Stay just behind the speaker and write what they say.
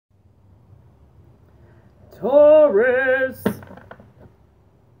Taurus.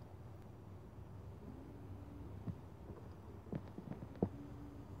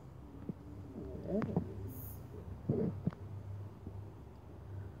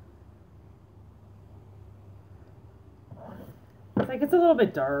 It's like it's a little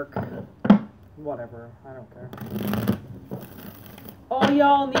bit dark. Whatever, I don't care. All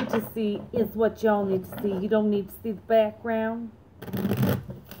y'all need to see is what y'all need to see. You don't need to see the background.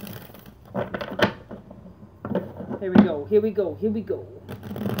 Here we go, here we go, here we go.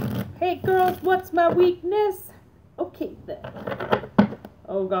 Hey girls, what's my weakness? Okay then.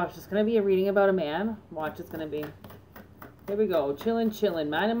 Oh gosh, it's gonna be a reading about a man. Watch, it's gonna be. Here we go, chillin',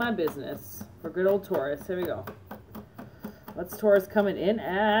 minding my business. For good old Taurus, here we go. What's Taurus coming in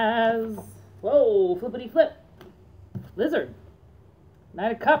as? Whoa, flippity flip. Lizard.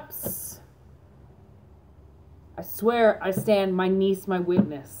 Knight of Cups. I swear I stand my niece, my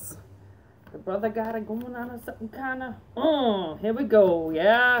witness. The brother got it going on or something kind of. Here we go,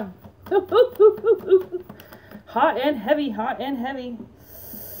 yeah. Hot and heavy, hot and heavy.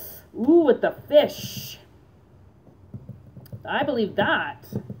 Ooh, with the fish. I believe that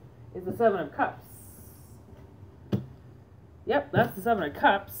is the Seven of Cups. Yep, that's the Seven of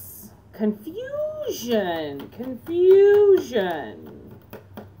Cups. Confusion. Confusion.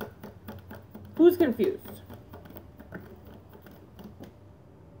 Who's confused?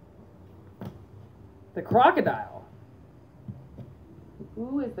 The crocodile.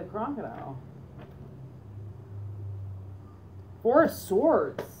 Who is the crocodile? Four of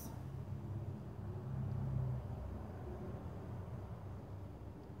Swords.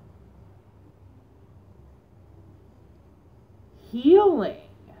 Healing.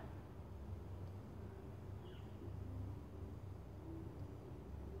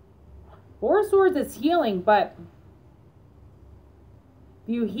 Four of Swords is healing, but if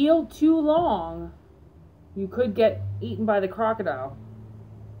you heal too long, you could get eaten by the crocodile.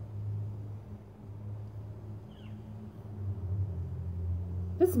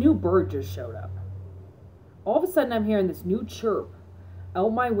 This new bird just showed up. All of a sudden I'm hearing this new chirp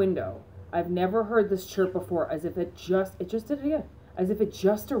out my window. I've never heard this chirp before, as if it just did it again. As if it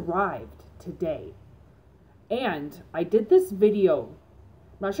just arrived today. And I did this video,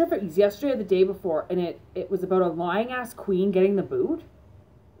 I'm not sure if it was yesterday or the day before, and it was about a lying ass queen getting the boot.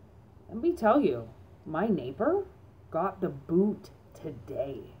 Let me tell you, my neighbor got the boot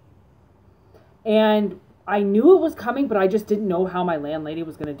today. And I knew it was coming, but I just didn't know how my landlady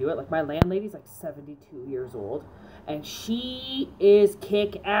was going to do it. Like, my landlady's like 72 years old, and she is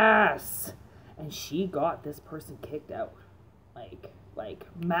kick-ass. And she got this person kicked out. Like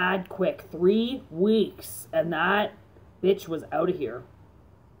mad quick. 3 weeks, and that bitch was out of here.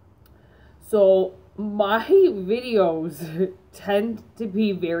 So my videos tend to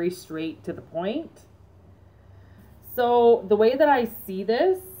be very straight to the point. So the way that I see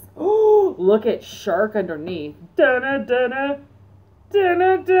this, oh, look at shark underneath. Da-da-da-da,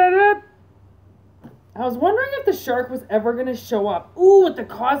 da-da-da-da. I was wondering if the shark was ever going to show up. Ooh, with the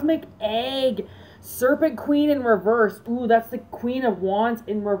cosmic egg. Serpent Queen in reverse. Ooh, that's the Queen of Wands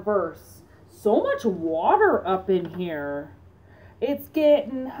in reverse. So much water up in here. It's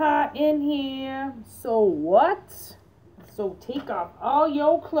getting hot in here. So what? So take off all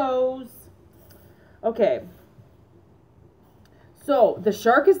your clothes. Okay. So the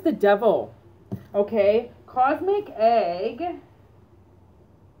shark is the devil. Okay. Cosmic egg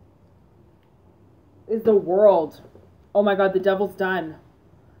is the world. Oh my God, the devil's done.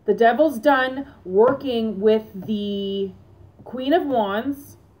 The devil's done working with the Queen of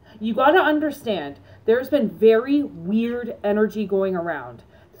Wands. You got to understand, there's been very weird energy going around.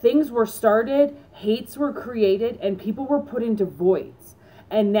 Things were started, hates were created, and people were put into voids.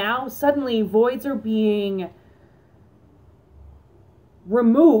 And now suddenly voids are being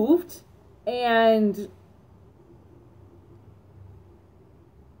removed and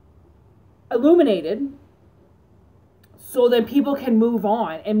illuminated, so then people can move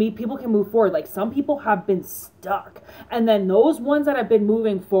on and people can move forward. Like, some people have been stuck, and then those ones that have been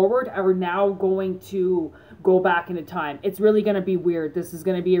moving forward are now going to go back into time. It's really going to be weird. This is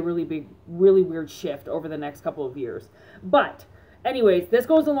going to be a really big, really weird shift over the next couple of years. But anyways, this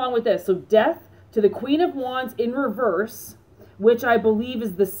goes along with this. So death to the Queen of Wands in reverse, which I believe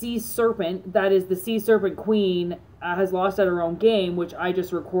is the sea serpent. That is the sea serpent queen, has lost at her own game, which I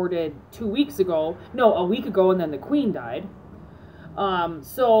just recorded 2 weeks ago. No, a week ago, and then the queen died.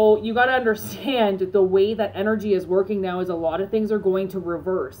 So you got to understand the way that energy is working now is a lot of things are going to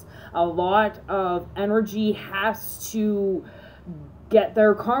reverse. A lot of energy has to get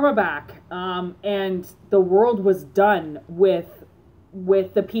their karma back. And the world was done with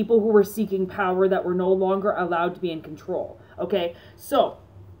with the people who were seeking power that were no longer allowed to be in control. Okay, so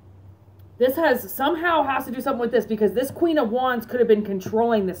this somehow has to do something with this, because this Queen of Wands could have been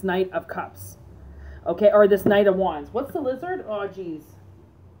controlling this Knight of Cups. Okay, or this Knight of Wands. What's the lizard? Oh, geez.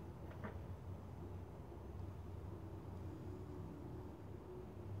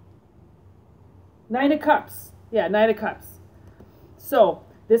 Knight of Cups. Yeah, Knight of Cups. So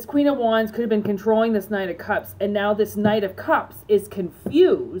this Queen of Wands could have been controlling this Knight of Cups, and now this Knight of Cups is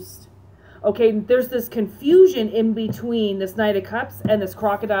confused. Okay, there's this confusion in between this Knight of Cups and this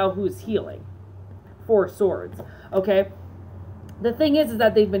crocodile who is healing. 4 swords. Okay, the thing is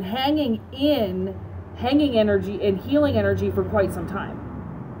that they've been hanging energy and healing energy for quite some time.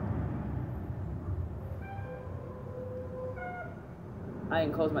 I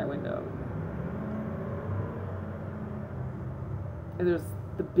can close my window. And there's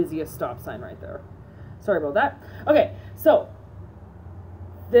the busiest stop sign right there. Sorry about that. Okay, so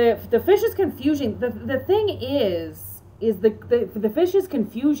the fish is confusing. The thing is the fish is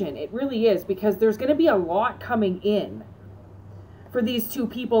confusion. It really is, because there's going to be a lot coming in for these two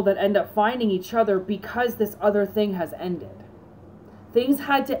people that end up finding each other, because this other thing has ended. Things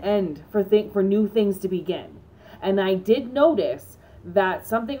had to end for new things to begin. And I did notice that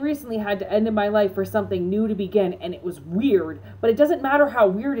something recently had to end in my life for something new to begin, and it was weird, but it doesn't matter how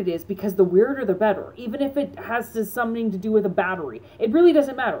weird it is, because the weirder the better. Even if it has something to do with a battery, it really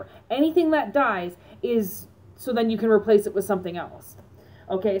doesn't matter. Anything that dies is so then you can replace it with something else.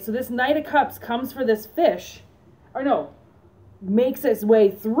 Okay, so this Knight of Cups comes for this fish, or no, makes its way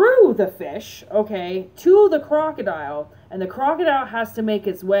through the fish, okay, to the crocodile, and the crocodile has to make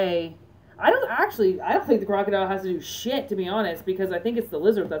its way. I don't think the crocodile has to do shit, to be honest, because I think it's the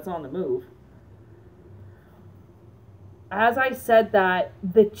lizard that's on the move. As I said that,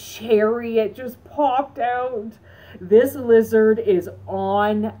 the chariot just popped out. This lizard is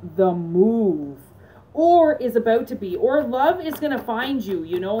on the move, or is about to be, or love is going to find you,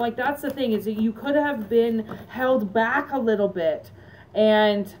 you know, like that's the thing, is that you could have been held back a little bit.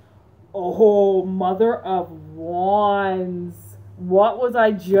 And, oh, Mother of Wands. What was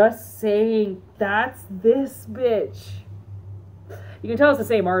I just saying? That's this bitch. You can tell it's the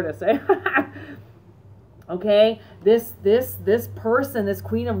same artist, eh? Okay, this person, this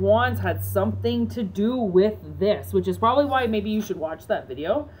Queen of Wands, had something to do with this, which is probably why maybe you should watch that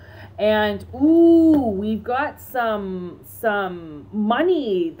video. And ooh, we've got some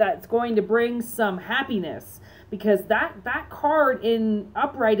money that's going to bring some happiness, because that card in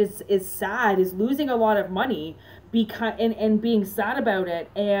upright is sad, is losing a lot of money, because and being sad about it.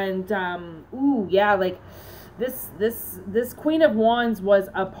 And ooh, yeah, like this Queen of Wands was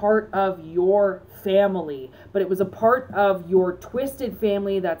a part of your family, but it was a part of your twisted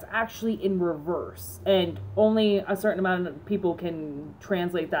family that's actually in reverse, and only a certain amount of people can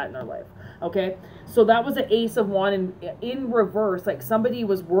translate that in their life. Okay, so that was an Ace of Wands in reverse, like somebody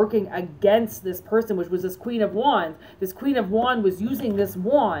was working against this person, which was this Queen of Wands. This Queen of Wands was using this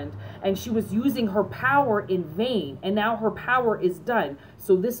wand, and she was using her power in vain, and now her power is done.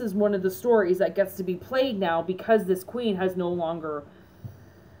 So this is one of the stories that gets to be played now, because this queen has no longer,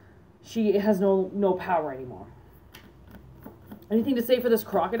 she has no power anymore. Anything to say for this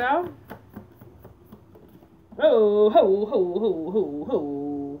crocodile? Ho, ho, ho, ho, ho,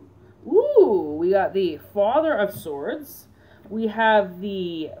 ho. Ooh, we got the Father of Swords. We have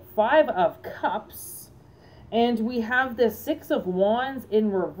the 5 of Cups. And we have the 6 of Wands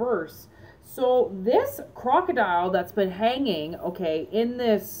in reverse. So this crocodile that's been hanging, okay, in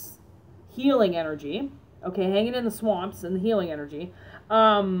this healing energy, okay, hanging in the swamps and the healing energy,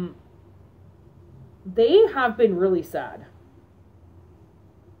 they have been really sad.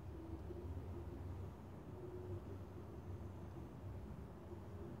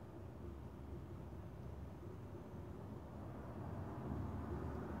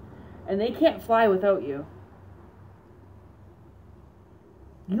 And they can't fly without you.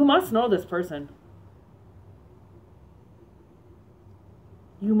 You must know this person.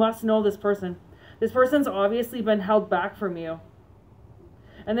 You must know this person. This person's obviously been held back from you.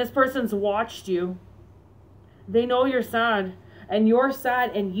 And this person's watched you. They know you're sad. And you're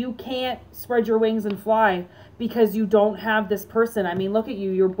sad, and you can't spread your wings and fly because you don't have this person. I mean, look at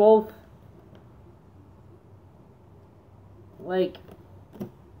you. You're both like,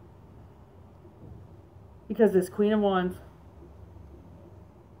 because this Queen of Wands,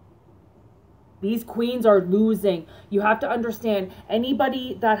 these queens are losing. You have to understand,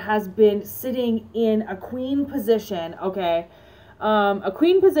 anybody that has been sitting in a queen position, okay, a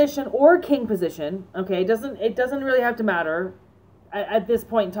queen position or a king position, okay, it doesn't really have to matter at this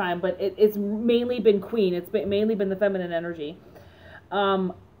point in time, but it's mainly been queen. It's mainly been the feminine energy.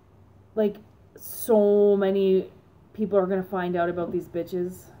 Like, so many people are gonna find out about these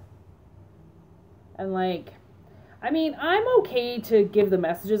bitches. And, like, I mean, I'm okay to give the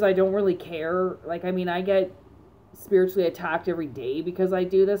messages. I don't really care. Like, I mean, I get spiritually attacked every day because I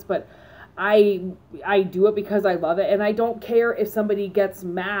do this, but I do it because I love it, and I don't care if somebody gets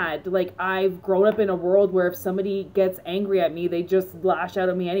mad. Like, I've grown up in a world where if somebody gets angry at me, they just lash out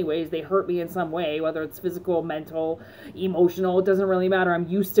at me anyways. They hurt me in some way, whether it's physical, mental, emotional, it doesn't really matter. I'm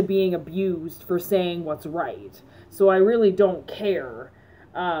used to being abused for saying what's right. So I really don't care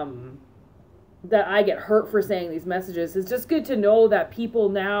that I get hurt for saying these messages. It's just good to know that people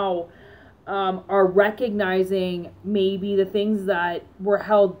now are recognizing maybe the things that were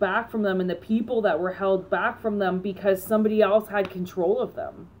held back from them and the people that were held back from them because somebody else had control of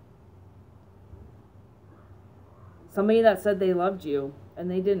them. Somebody that said they loved you and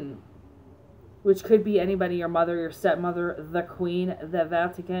they didn't. Which could be anybody, your mother, your stepmother, the Queen, the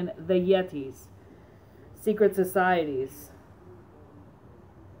Vatican, the Yetis, secret societies.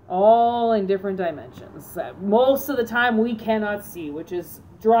 All in different dimensions that most of the time we cannot see, which is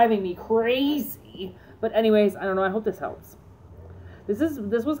driving me crazy. But anyways, I don't know, I hope this helps.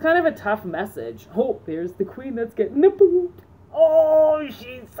 This was kind of a tough message. Oh, there's the Queen that's getting the boot. Oh,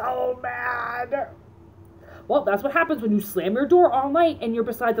 she's so mad. Well, that's what happens when you slam your door all night and you're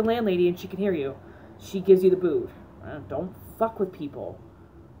beside the landlady and she can hear you. She gives you the boot. Don't fuck with people.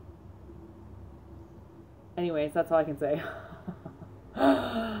 Anyways, that's all I can say.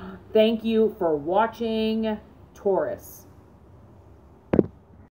 Thank you for watching, Taurus.